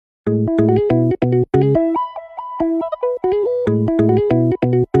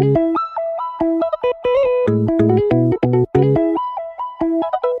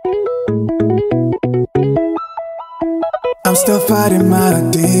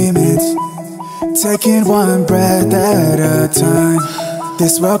limits, taking one breath at a time.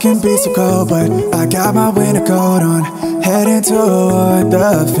 This world can be so cold, but I got my winter coat on, heading toward the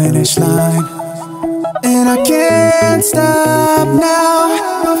finish line. And I can't stop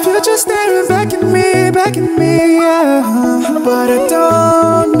now, my future staring back at me, yeah. But I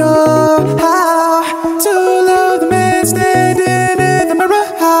don't know how to love the man standing in the mirror.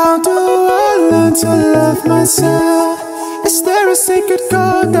 How do I learn to love myself? Is there a secret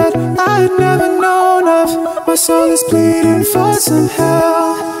code that I had never known of? My soul is pleading for some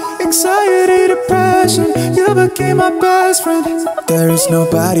help. Anxiety, depression, you became my best friend. There is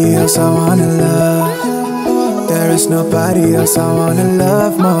nobody else I wanna love. There is nobody else I wanna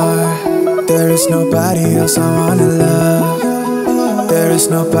love more. There is nobody else I wanna love. There is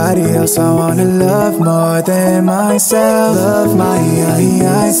nobody else I wanna love more than myself. Love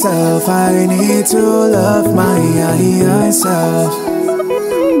myself, I need to love myself.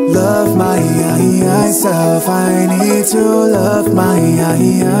 Love myself, I need to love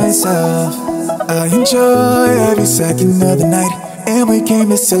myself. I enjoy every second of the night, and we came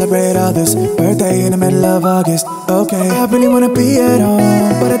to celebrate all this birthday in the middle of August. Okay, I really wanna be at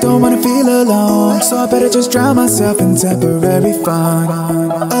home, but I don't wanna feel alone, so I better just drown myself in temporary fun.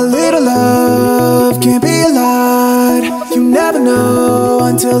 A little love can't be a lot. You never know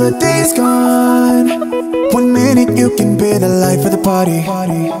until the day's gone. 1 minute you can be the life of the party,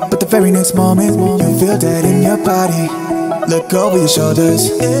 but the very next moment you feel dead in your body. Look over your shoulders,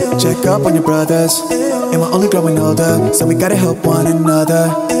 check up on your brothers, and we're only growing older, so we gotta help one another.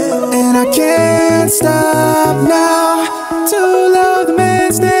 And I can't stop now to love the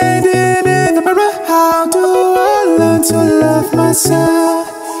man standing in the mirror. How do I learn to love myself?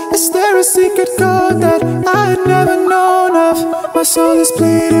 Is there a secret code that I had never known of? My soul is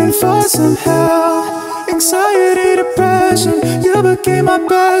pleading for some help. Anxiety, depression, you became my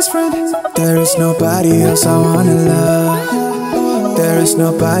best friend. There is nobody else I wanna love. There is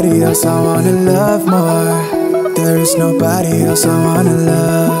nobody else I wanna love more. There is nobody else I wanna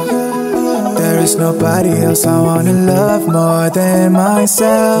love. There is nobody else I wanna love more than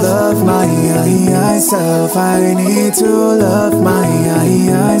myself. Love myself, I need to love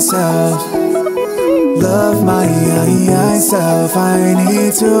myself. Love myself, I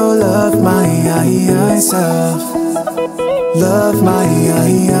need to love myself. Love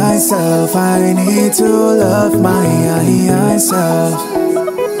myself, I need to love myself.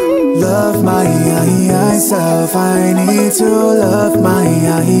 Love myself, I need to love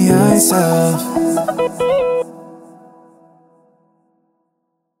myself.